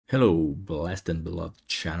Hello, blessed and beloved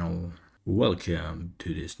channel. Welcome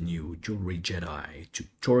to this new Jewelry Jedi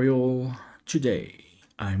tutorial. Today,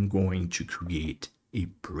 I'm going to create a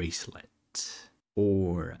bracelet,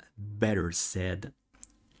 or better said,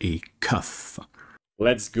 a cuff.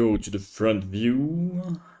 Let's go to the front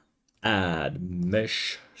view. Add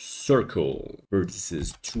mesh circle,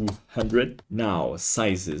 vertices 200. Now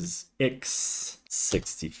sizes X,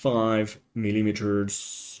 65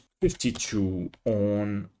 millimeters, 52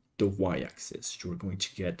 on the y-axis. You're going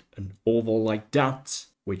to get an oval like that,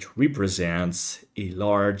 which represents a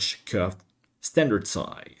large cuff standard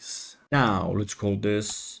size. Now let's call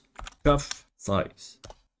this cuff size.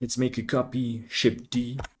 Let's make a copy, Shift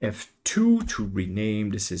D, F2 to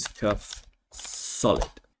rename this is cuff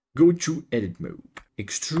solid. Go to edit mode,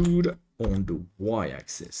 extrude on the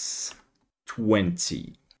y-axis,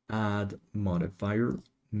 20. Add modifier,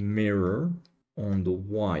 mirror on the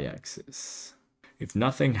y-axis. If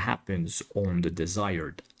nothing happens on the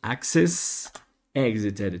desired axis,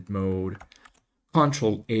 exit edit mode,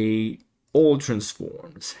 Ctrl A, all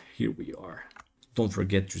transforms. Here we are. Don't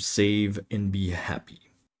forget to save and be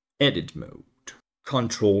happy. Edit mode,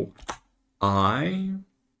 Ctrl I,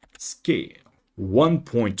 scale.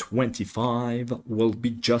 1.25 will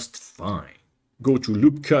be just fine. Go to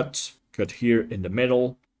loop cut, cut here in the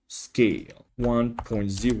middle, scale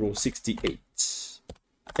 1.068.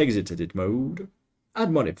 Exit edit mode, add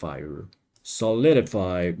modifier,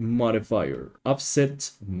 solidify modifier,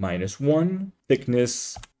 offset -1,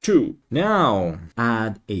 thickness 2. Now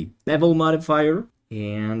add a bevel modifier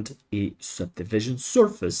and a subdivision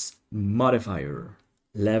surface modifier,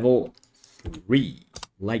 level 3,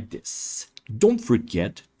 like this. Don't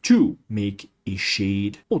forget to make a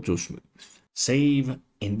shade auto smooth. Save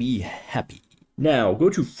and be happy. Now go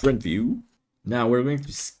to front view. Now we're going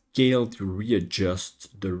to scale to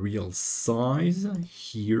readjust the real size.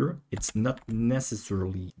 Here it's not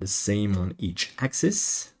necessarily the same on each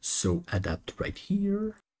axis, so adapt right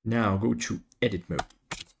here. Now go to edit mode,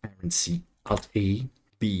 transparency, Alt A,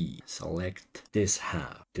 B, select this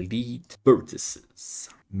half, delete vertices,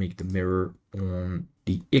 make the mirror on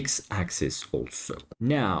the x-axis also.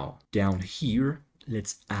 Now down here,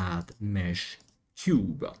 let's add mesh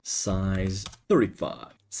cube, size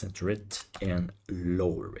 35, center it and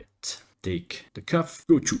lower it. Take the cuff,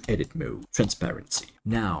 go to edit mode, transparency.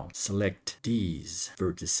 Now select these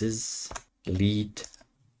vertices, delete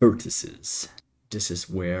vertices. This is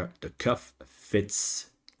where the cuff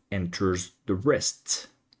fits, enters the wrist.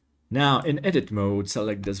 Now in edit mode,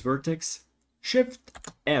 select this vertex, Shift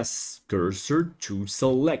S cursor to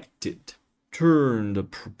select it. Turn the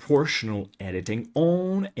proportional editing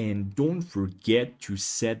on and don't forget to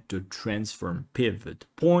set the transform pivot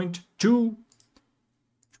point to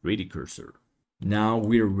 3D cursor. Now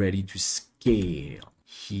we're ready to scale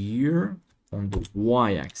here on the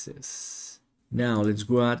y-axis. Now let's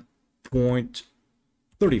go at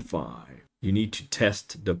 0.35. You need to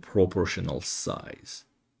test the proportional size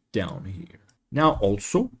down here. Now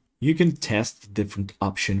also, you can test different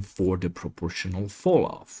options for the proportional fall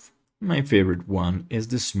off. My favorite one is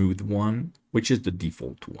the smooth one, which is the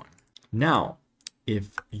default one. Now,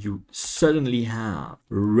 if you suddenly have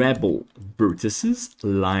rebel vertices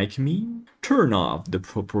like me, turn off the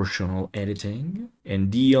proportional editing and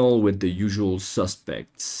deal with the usual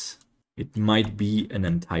suspects. It might be an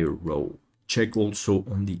entire row. Check also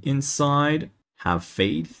on the inside, have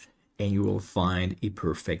faith, and you will find a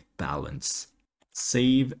perfect balance.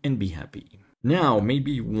 Save and be happy. Now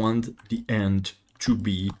maybe you want the end to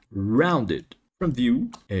be rounded. From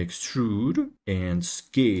view, extrude and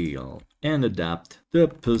scale and adapt the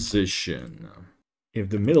position. If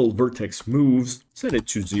the middle vertex moves, set it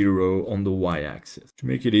to 0 on the y-axis. To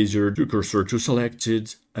make it easier, do cursor to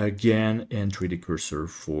selected again and 3D cursor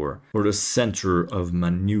for the center of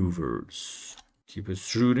maneuvers. Keep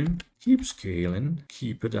extruding, keep scaling,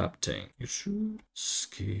 keep adapting. Extrude,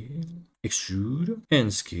 scale, extrude,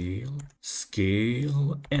 and scale,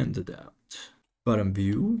 scale, and adapt. Bottom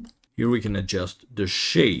view, here we can adjust the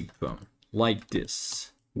shape like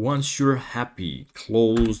this. Once you're happy,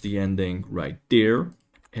 close the ending right there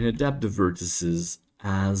and adapt the vertices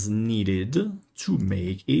as needed to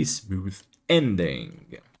make a smooth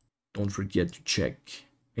ending. Don't forget to check.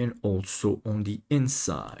 And also on the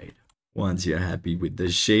inside. Once you're happy with the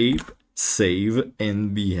shape, save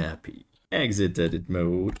and be happy. Exit edit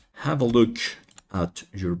mode. Have a look at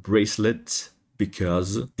your bracelet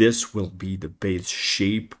because this will be the base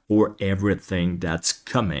shape for everything that's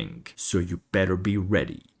coming. So you better be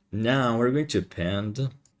ready. Now we're going to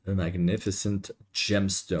append a magnificent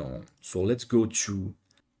gemstone. So let's go to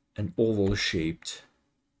an oval shaped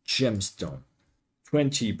gemstone.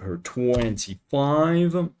 20 per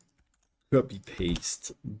 25. Copy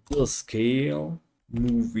paste the scale,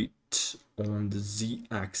 move it on the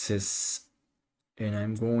Z-axis, and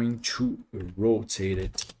I'm going to rotate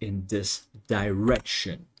it in this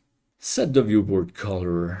direction. Set the viewport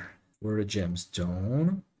color for the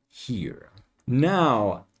gemstone here.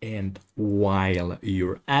 Now, and while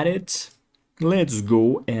you're at it, let's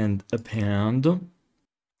go and append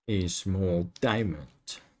a small diamond.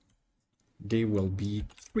 They will be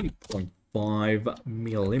 3.5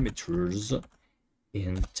 millimeters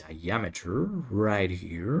in diameter right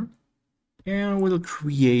here, and we'll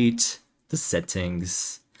create the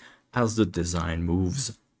settings as the design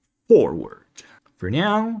moves forward. For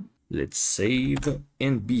now, let's save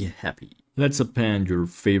and be happy. Let's append your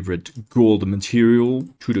favorite gold material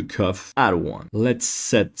to the cuff. Add one. Let's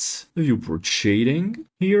set the viewport shading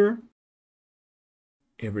here.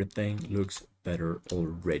 Everything looks better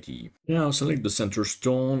already. Now select the center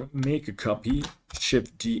stone, make a copy,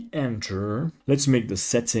 Shift D, enter. Let's make the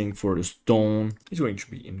setting for the stone. It's going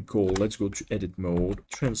to be in gold. Let's go to edit mode,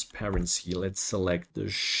 transparency. Let's select the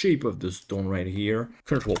shape of the stone right here.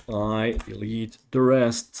 Control I, delete the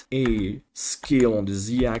rest. A scale on the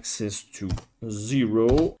Z axis to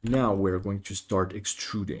 0. Now we're going to start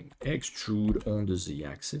extruding. Extrude on the Z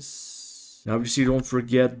axis. Now, obviously, don't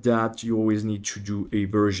forget that you always need to do a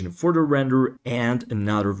version for the render and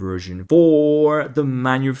another version for the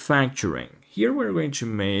manufacturing. Here, we're going to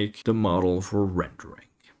make the model for rendering.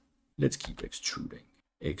 Let's keep extruding.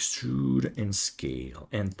 Extrude and scale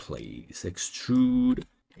and place. Extrude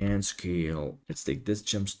and scale. Let's take this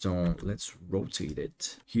gemstone. Let's rotate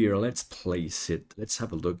it. Here, let's place it. Let's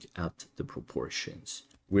have a look at the proportions.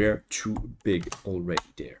 We're too big already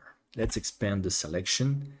there. Let's expand the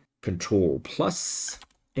selection. Control plus,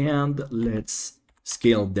 and let's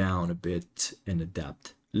scale down a bit and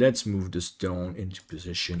adapt. Let's move the stone into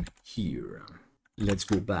position here. Let's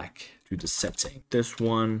go back to the setting. This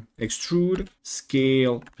one, extrude,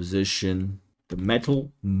 scale, position. The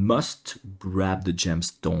metal must grab the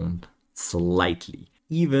gemstone slightly,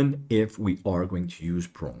 even if we are going to use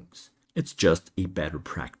prongs. It's just a better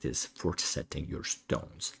practice for setting your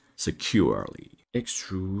stones securely.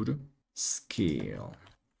 Extrude, scale.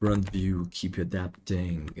 Front view, keep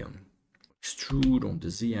adapting. Extrude on the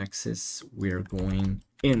Z-axis. We're going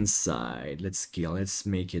inside. Let's scale. Let's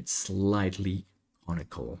make it slightly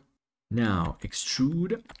conical. Now,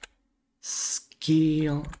 extrude,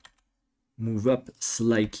 scale, move up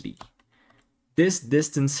slightly. This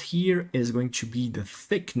distance here is going to be the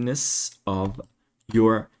thickness of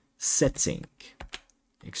your setting.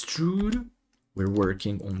 Extrude. We're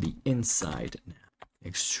working on the inside now.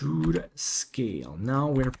 Extrude, scale. Now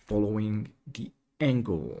we're following the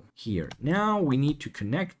angle here. Now we need to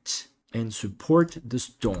connect and support the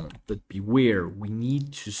stone, but beware, we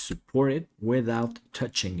need to support it without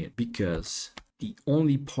touching it, because the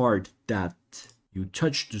only part that you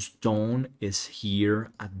touch the stone is here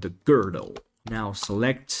at the girdle. Now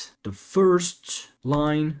select the first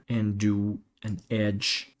line and do an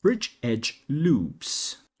edge, bridge edge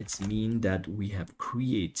loops. It means that we have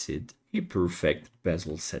created a perfect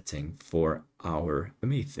bezel setting for our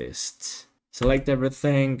amethyst. Select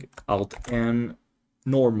everything, Alt-N,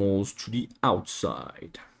 normals to the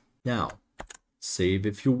outside. Now, save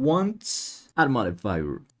if you want. Add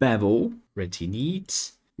modifier bevel, pretty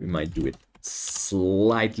neat. We might do it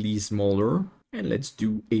slightly smaller. And let's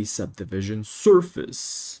do a subdivision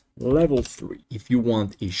surface. Level 3. If you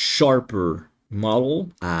want a sharper model,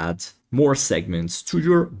 add more segments to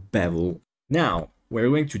your bevel. Now, we're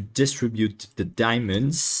going to distribute the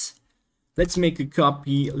diamonds. Let's make a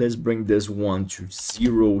copy. Let's bring this one to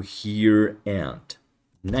 0 here and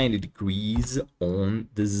 90 degrees on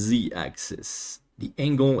the Z-axis. The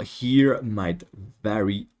angle here might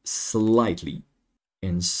vary slightly,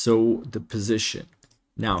 and so the position.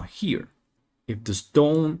 Now here, if the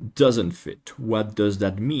stone doesn't fit, what does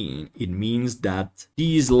that mean? It means that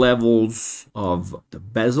these levels of the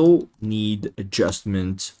bezel need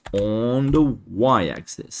adjustment on the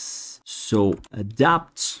Y-axis. So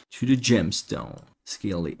adapt to the gemstone.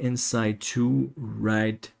 Scale the inside to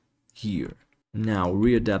right here. Now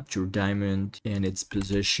readapt your diamond and its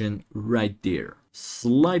position right there.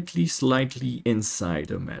 Slightly inside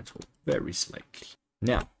the metal. Very slightly.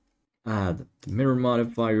 Now add the mirror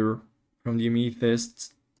modifier from the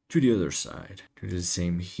amethyst to the other side. Do the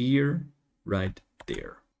same here, right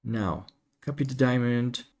there. Now, copy the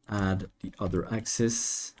diamond, add the other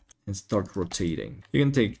axis, and start rotating. You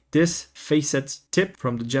can take this facet tip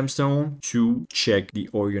from the gemstone to check the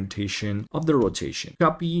orientation of the rotation.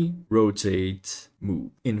 Copy, rotate,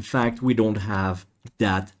 move. In fact, we don't have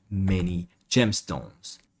that many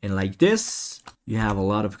gemstones. And like this, you have a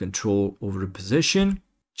lot of control over the position,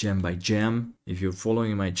 gem by gem. If you're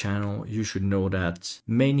following my channel, you should know that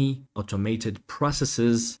many automated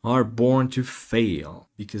processes are born to fail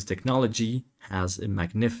because technology has a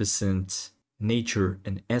magnificent nature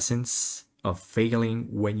and essence of failing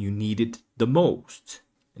when you need it the most.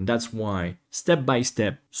 And that's why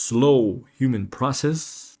step-by-step, slow human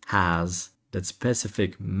process has that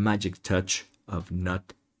specific magic touch of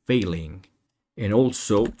not failing. And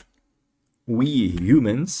also, we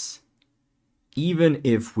humans, even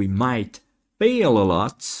if we might fail a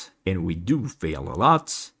lot, and we do fail a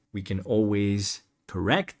lot, we can always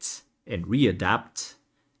correct and readapt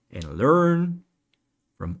and learn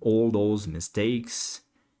from all those mistakes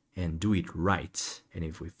and do it right. And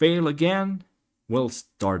if we fail again, we'll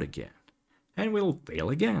start again. And we'll fail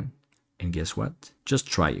again. And guess what? Just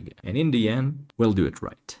try again. And in the end, we'll do it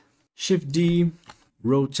right. Shift D,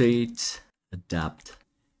 rotate, adapt.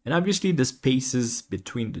 And obviously the spaces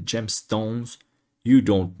between the gemstones, you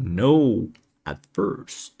don't know at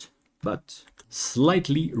first, but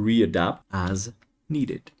slightly readapt as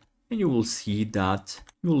needed. And you will see that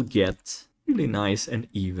you'll get really nice and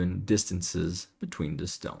even distances between the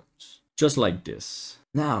stones. Just like this.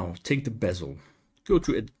 Now take the bezel, go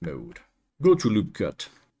to edit mode, go to loop cut,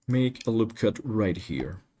 make a loop cut right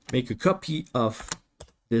here. Make a copy of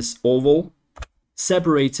this oval,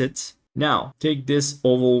 separate it. Now take this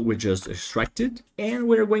oval we just extracted and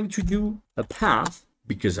we're going to do a path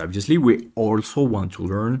because obviously we also want to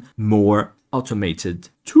learn more automated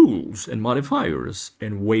tools and modifiers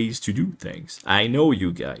and ways to do things. I know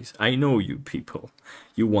you guys, I know you people,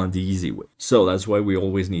 you want the easy way. So that's why we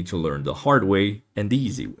always need to learn the hard way and the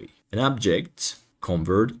easy way. An object,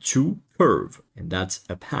 convert to curve, and that's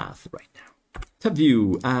a path right now. Top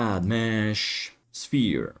view, add mesh,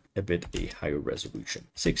 sphere, a bit a higher resolution,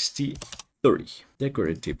 60/30.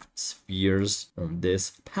 Decorative spheres on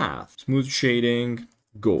this path. Smooth shading,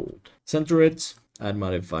 gold. Center it, add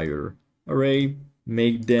modifier, array,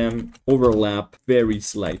 make them overlap very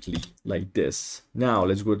slightly like this. Now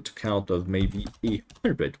let's go to count of maybe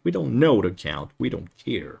 100. We don't know the count, we don't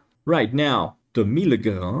care. Right now, the mille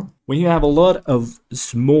grains, when you have a lot of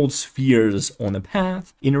small spheres on a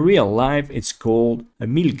path, in real life it's called a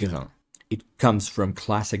mille grains. It comes from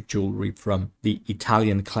classic jewelry, from the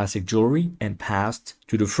Italian classic jewelry, and passed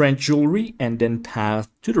to the French jewelry, and then passed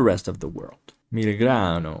to the rest of the world. Mille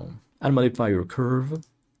grano. Add modifier curve,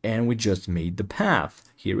 and we just made the path.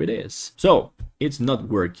 Here it is. So it's not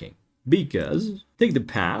working because take the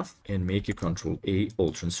path and make a Ctrl-A,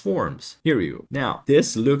 all transforms. Here you go. Now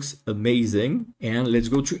this looks amazing, and let's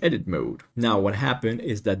go to edit mode. Now what happened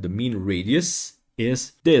is that the mean radius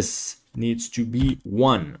is this. Needs to be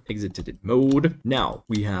 1. Exit edit mode. Now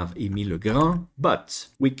we have a mille grains, but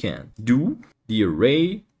we can do the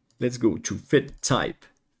array. Let's go to fit type,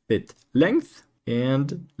 fit length,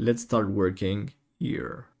 and let's start working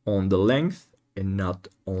here on the length and not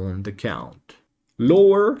on the count.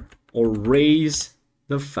 Lower or raise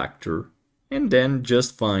the factor, and then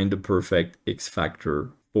just find the perfect X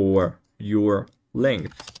factor for your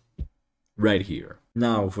length right here.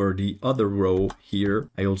 Now for the other row here,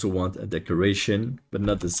 I also want a decoration, but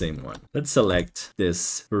not the same one. Let's select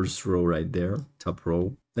this first row right there, top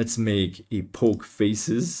row. Let's make a poke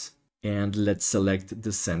faces, and let's select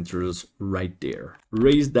the centers right there.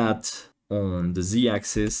 Raise that on the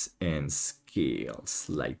Z-axis and scale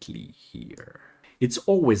slightly here. It's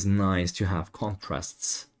always nice to have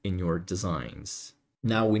contrasts in your designs.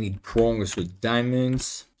 Now we need prongs with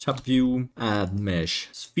diamonds. Top view, add mesh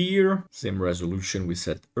sphere, same resolution we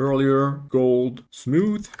set earlier. Gold,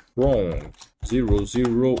 smooth, prong,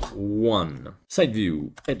 001. Side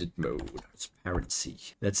view, edit mode,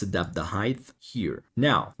 transparency. Let's adapt the height here.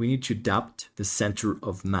 Now we need to adapt the center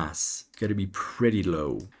of mass. Gotta be pretty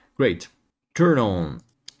low. Great. Turn on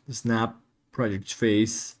the snap, project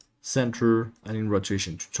face, center, adding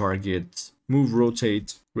rotation to target, move,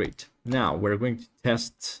 rotate. Great. Now we're going to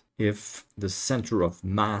test if the center of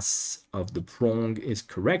mass of the prong is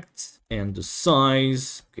correct and the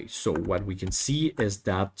size. Okay, so what we can see is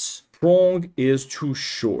that prong is too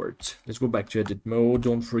short. Let's go back to edit mode.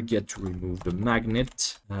 Don't forget to remove the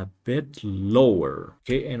magnet a bit lower.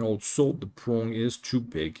 Okay, and also the prong is too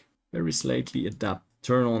big. Very slightly adapt.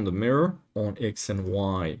 Turn on the mirror on X and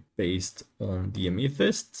Y based on the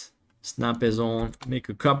amethyst. Snap is on, make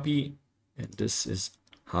a copy, and this is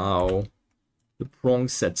how the prong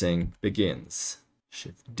setting begins.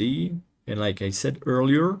 Shift D, and like I said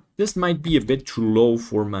earlier, this might be a bit too low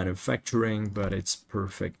for manufacturing, but it's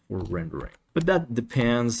perfect for rendering. But that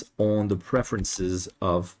depends on the preferences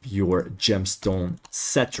of your gemstone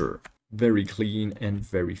setter. very clean and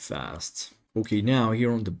very fast. Okay, now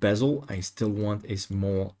here on the bezel, I still want a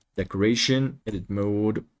small decoration. Edit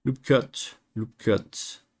mode, loop cut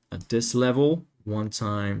at this level. 1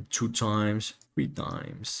 time, 2 times, 3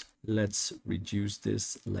 times. Let's reduce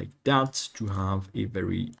this like that to have a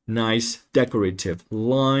very nice decorative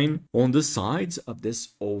line on the sides of this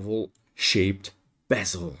oval shaped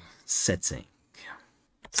bezel setting.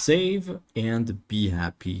 Save and be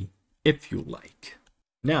happy if you like.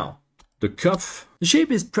 Now, the cuff, the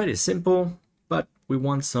shape is pretty simple, but we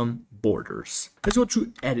want some borders. Let's go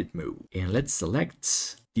to edit mode and let's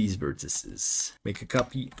select these vertices. Make a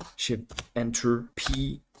copy, shift, enter,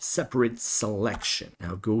 P, separate selection.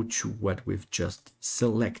 Now go to what we've just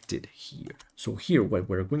selected here. So here, what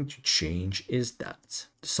we're going to change is that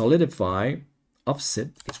the solidify offset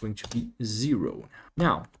is going to be 0.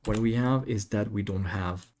 Now, what we have is that we don't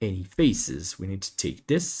have any faces. We need to take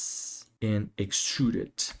this and extrude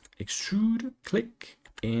it. Extrude, click,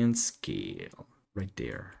 and scale right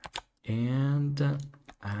there. And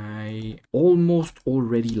I almost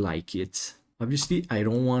already like it. Obviously, I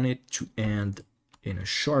don't want it to end in a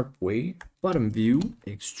sharp way. Bottom view,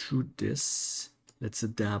 extrude this. Let's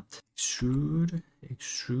adapt. Extrude,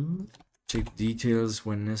 extrude. Check details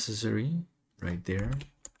when necessary. Right there.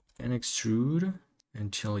 And extrude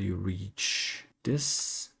until you reach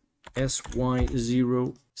this.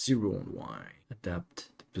 SY0, 0 on Y. Adapt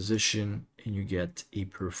the position and you get a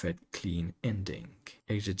perfect clean ending.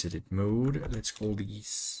 Exit edit mode. Let's call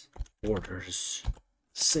these borders.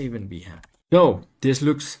 Save and be happy. So this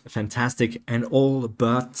looks fantastic and all,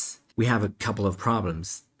 but we have a couple of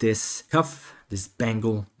problems. This cuff, this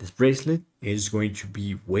bangle, this bracelet is going to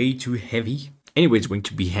be way too heavy. Anyway, it's going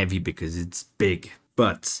to be heavy because it's big,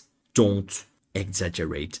 but don't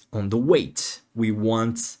exaggerate on the weight. We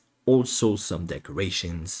want also some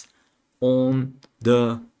decorations on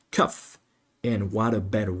the cuff. And what a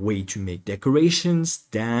better way to make decorations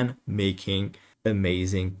than making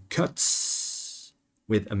amazing cuts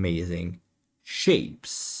with amazing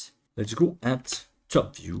shapes. Let's go at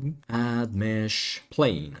top view, add mesh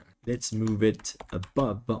plane. Let's move it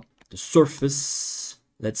above the surface.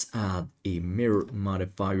 Let's add a mirror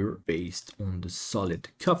modifier based on the solid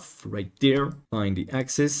cuff right there. Find the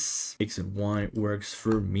axis, X and Y works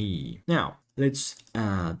for me. Now, let's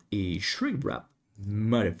add a shrink wrap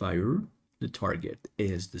modifier. The target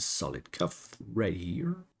is the solid cuff right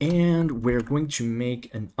here. And we're going to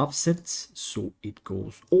make an offset so it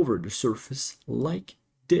goes over the surface like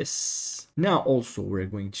this. Now also we're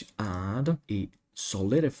going to add a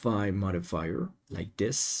solidify modifier like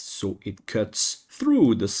this so it cuts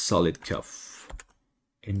through the solid cuff.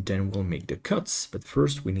 And then we'll make the cuts, but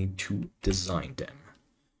first we need to design them.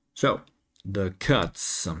 So the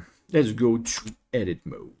cuts, let's go to edit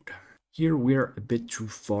mode. Here we're a bit too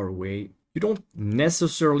far away. You don't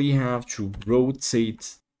necessarily have to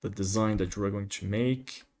rotate the design that you are going to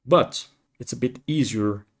make, but it's a bit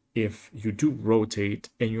easier if you do rotate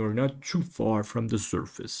and you're not too far from the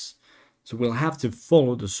surface. So we'll have to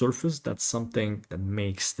follow the surface. That's something that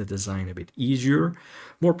makes the design a bit easier,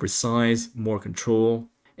 more precise, more control,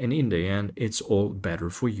 and in the end, it's all better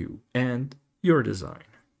for you and your design.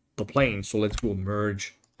 The plane, so let's go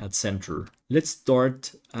merge at center. Let's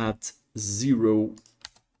start at 0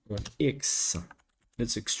 on X.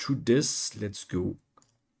 Let's extrude this. Let's go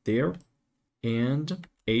there. And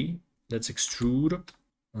A, let's extrude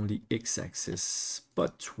on the X-axis.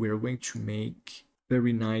 But we're going to make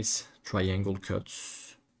very nice triangle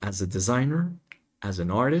cuts as a designer, as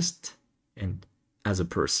an artist, and as a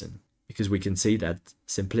person. Because we can say that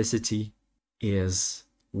simplicity is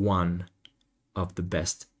one of the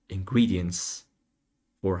best ingredients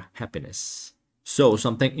for happiness. So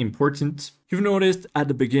something important, you've noticed at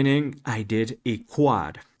the beginning I did a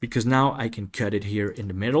quad because now I can cut it here in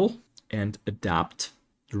the middle and adapt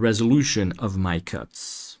the resolution of my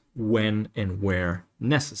cuts when and where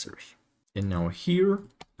necessary. And now here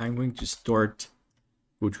I'm going to start,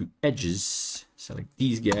 go to edges, select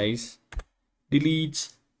these guys, delete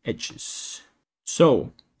edges.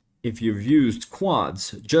 So if you've used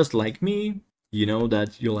quads just like me, you know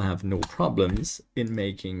that you'll have no problems in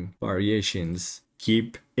making variations.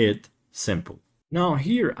 Keep it simple. Now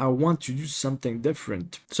here, I want to do something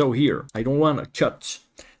different. So here, I don't want a cut.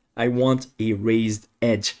 I want a raised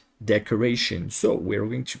edge decoration. So we're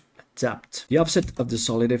going to adapt. The offset of the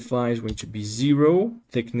solidify is going to be 0,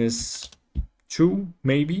 thickness 2,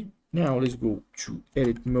 maybe. Now let's go to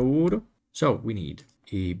edit mode. So we need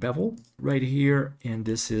a bevel right here, and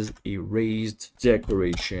this is a raised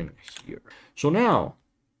decoration here. So now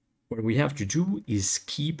what we have to do is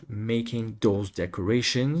keep making those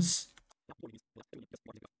decorations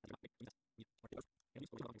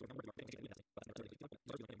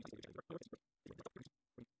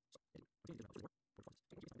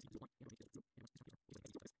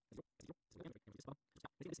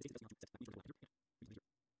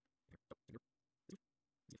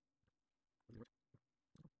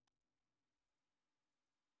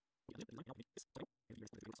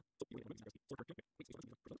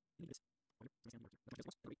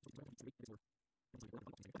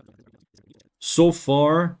So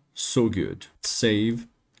far, so good. Save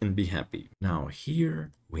and be happy. Now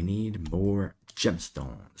here we need more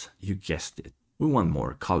gemstones. You guessed it. We want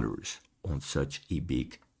more colors on such a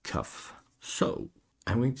big cuff. So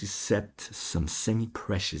I'm going to set some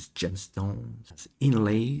semi-precious gemstones as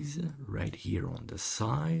inlays right here on the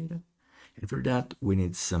side. And for that, we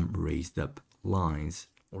need some raised up lines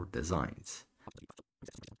or designs.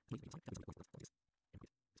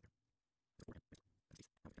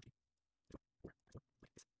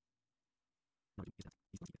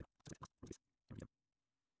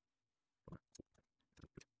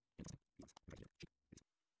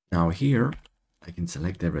 Now here, I can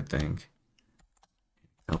select everything.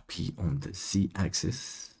 Copy on the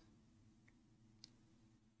Z-axis.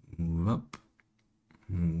 Move up,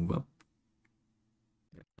 move up.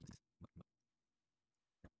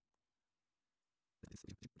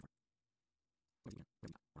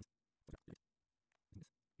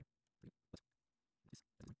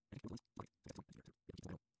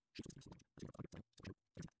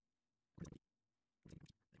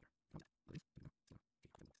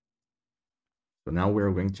 So now we're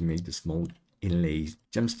going to make the small inlay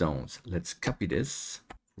gemstones. Let's copy this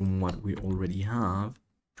from what we already have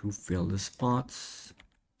to fill the spots.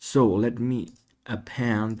 So let me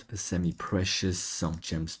append a semi-precious some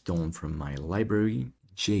gemstone from my library,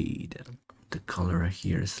 Jade. The color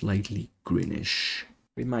here is slightly greenish.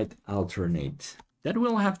 We might alternate. That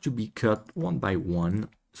will have to be cut one by one.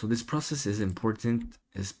 So this process is important,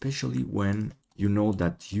 especially when you know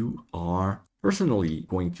that you are personally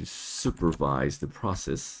going to supervise the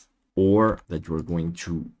process or that you're going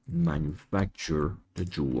to manufacture the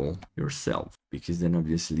jewel yourself, because then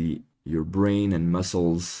obviously your brain and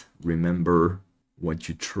muscles remember what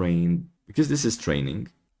you trained, because this is training.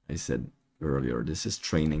 I said earlier, this is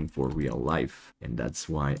training for real life, and that's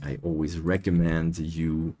why I always recommend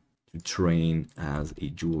you to train as a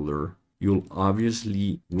jeweler. You'll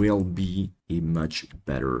obviously will be a much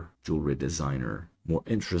better jewelry designer, more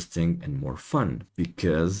interesting and more fun,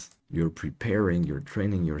 because you're preparing, you're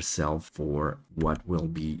training yourself for what will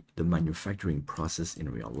be the manufacturing process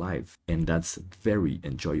in real life. And that's very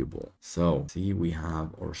enjoyable. So see, we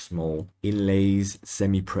have our small inlays,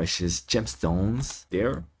 semi-precious gemstones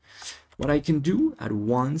there. What I can do at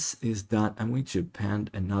once is that I'm going to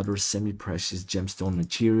append another semi-precious gemstone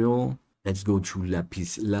material. Let's go to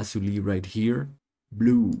lapis lazuli right here,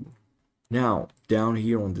 blue. Now, down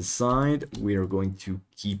here on the side, we are going to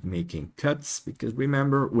keep making cuts, because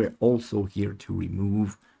remember, we're also here to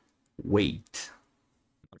remove weight.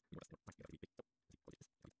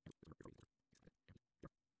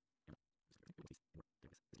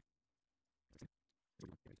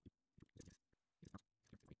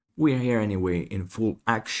 We're here anyway in full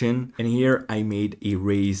action, and here I made a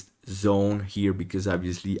raised zone here because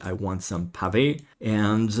obviously I want some pave,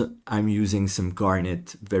 and I'm using some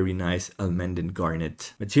garnet, very nice almandine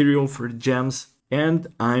garnet material for the gems. And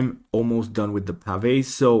I'm almost done with the pave,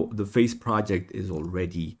 so the face project is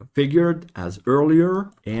already configured as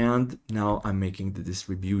earlier, and now I'm making the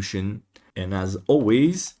distribution, and as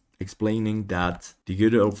always explaining that the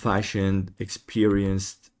good old-fashioned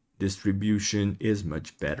experienced distribution is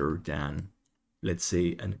much better than, let's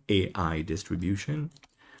say, an AI distribution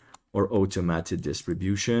or automated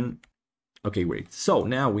distribution. Okay, great. So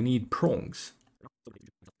now we need prongs.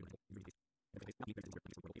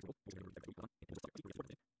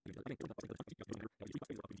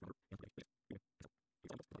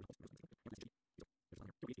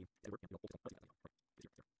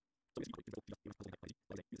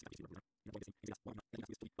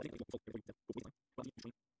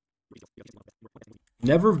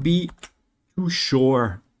 Never be too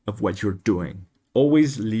sure of what you're doing.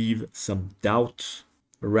 Always leave some doubt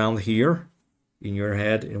around here in your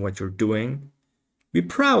head in what you're doing. Be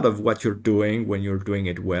proud of what you're doing when you're doing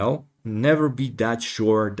it well. Never be that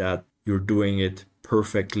sure that you're doing it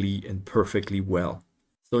perfectly and perfectly well.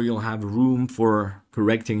 So you'll have room for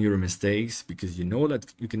correcting your mistakes, because you know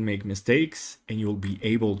that you can make mistakes and you'll be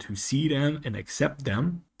able to see them and accept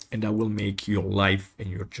them. And that will make your life and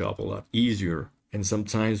your job a lot easier. And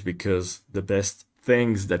sometimes, because the best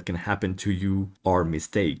things that can happen to you are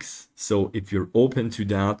mistakes. So if you're open to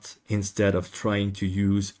that, instead of trying to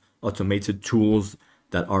use automated tools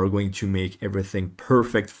that are going to make everything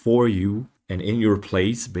perfect for you and in your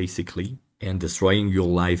place, basically, and destroying your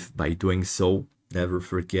life by doing so, never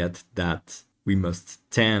forget that we must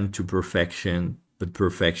tend to perfection, but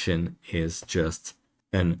perfection is just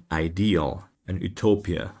an ideal, an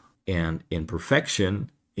utopia, and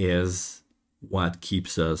imperfection is what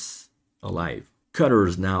keeps us alive.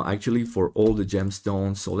 Cutters now, actually, for all the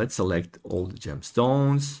gemstones. So let's select all the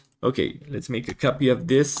gemstones. Okay, let's make a copy of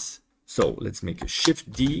this. So let's make a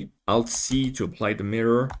Shift D, Alt C to apply the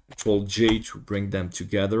mirror, Control J to bring them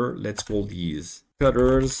together. Let's call these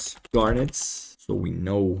cutters garnets so we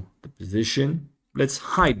know the position. Let's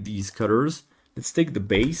hide these cutters. Let's take the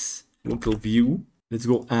base, local view. Let's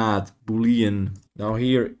go add Boolean. Now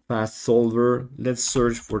here, fast solver. Let's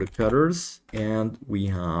search for the cutters and we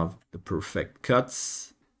have the perfect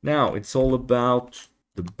cuts. Now it's all about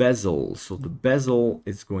the bezel. So the bezel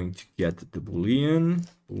is going to get the Boolean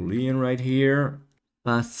right here.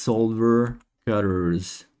 Fast solver,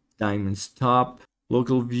 cutters, diamonds top,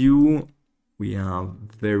 local view. We have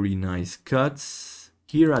very nice cuts.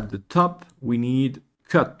 Here at the top, we need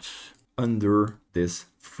cut under this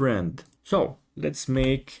friend. So let's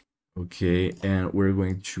make, okay, and we're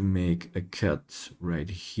going to make a cut right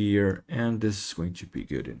here. And this is going to be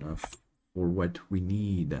good enough for what we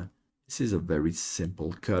need. This is a very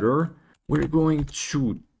simple cutter. We're going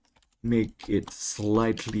to make it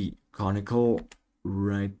slightly conical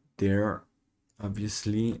right there,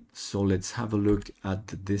 obviously. So let's have a look at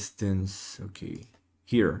the distance. Okay,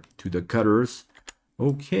 here to the cutters.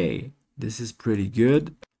 Okay, this is pretty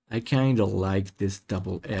good. I kind of like this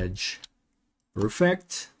double edge.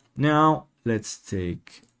 Perfect. Now let's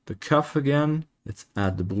take the cuff again. Let's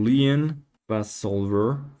add the Boolean. Fast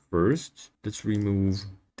solver first. Let's remove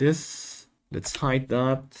this. Let's hide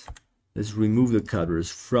that. Let's remove the cutters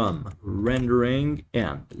from rendering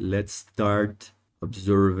and let's start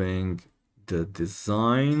observing the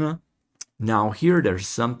design. Now here there's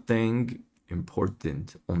something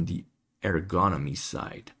important on the ergonomy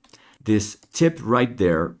side. This tip right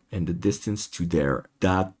there and the distance to there,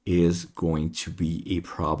 that is going to be a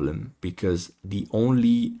problem because the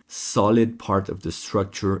only solid part of the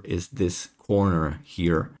structure is this corner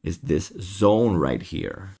here, is this zone right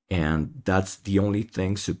here. And that's the only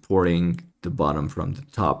thing supporting the bottom from the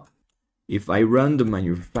top. If I run the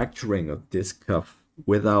manufacturing of this cuff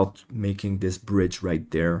without making this bridge right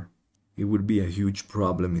there, it would be a huge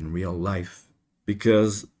problem in real life,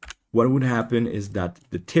 because what would happen is that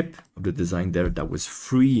the tip of the design there that was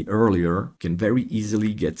free earlier can very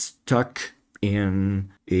easily get stuck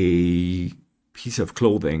in a piece of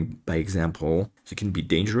clothing, by example. So it can be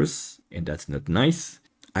dangerous, and that's not nice.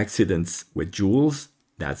 Accidents with jewels,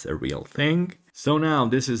 that's a real thing. So now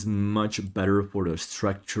this is much better for the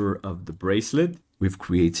structure of the bracelet. We've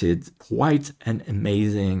created quite an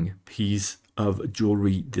amazing piece of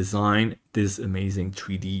jewelry design. This amazing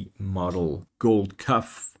 3D model gold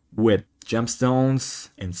cuff with gemstones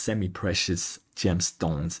and semi-precious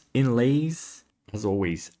gemstones inlays. As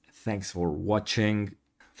always, thanks for watching.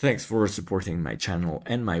 Thanks for supporting my channel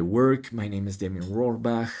and my work. My name is Damien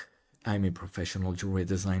Rohrbach. I'm a professional jewelry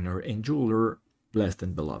designer and jeweler. Blessed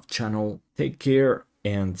and beloved channel. Take care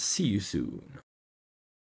and see you soon.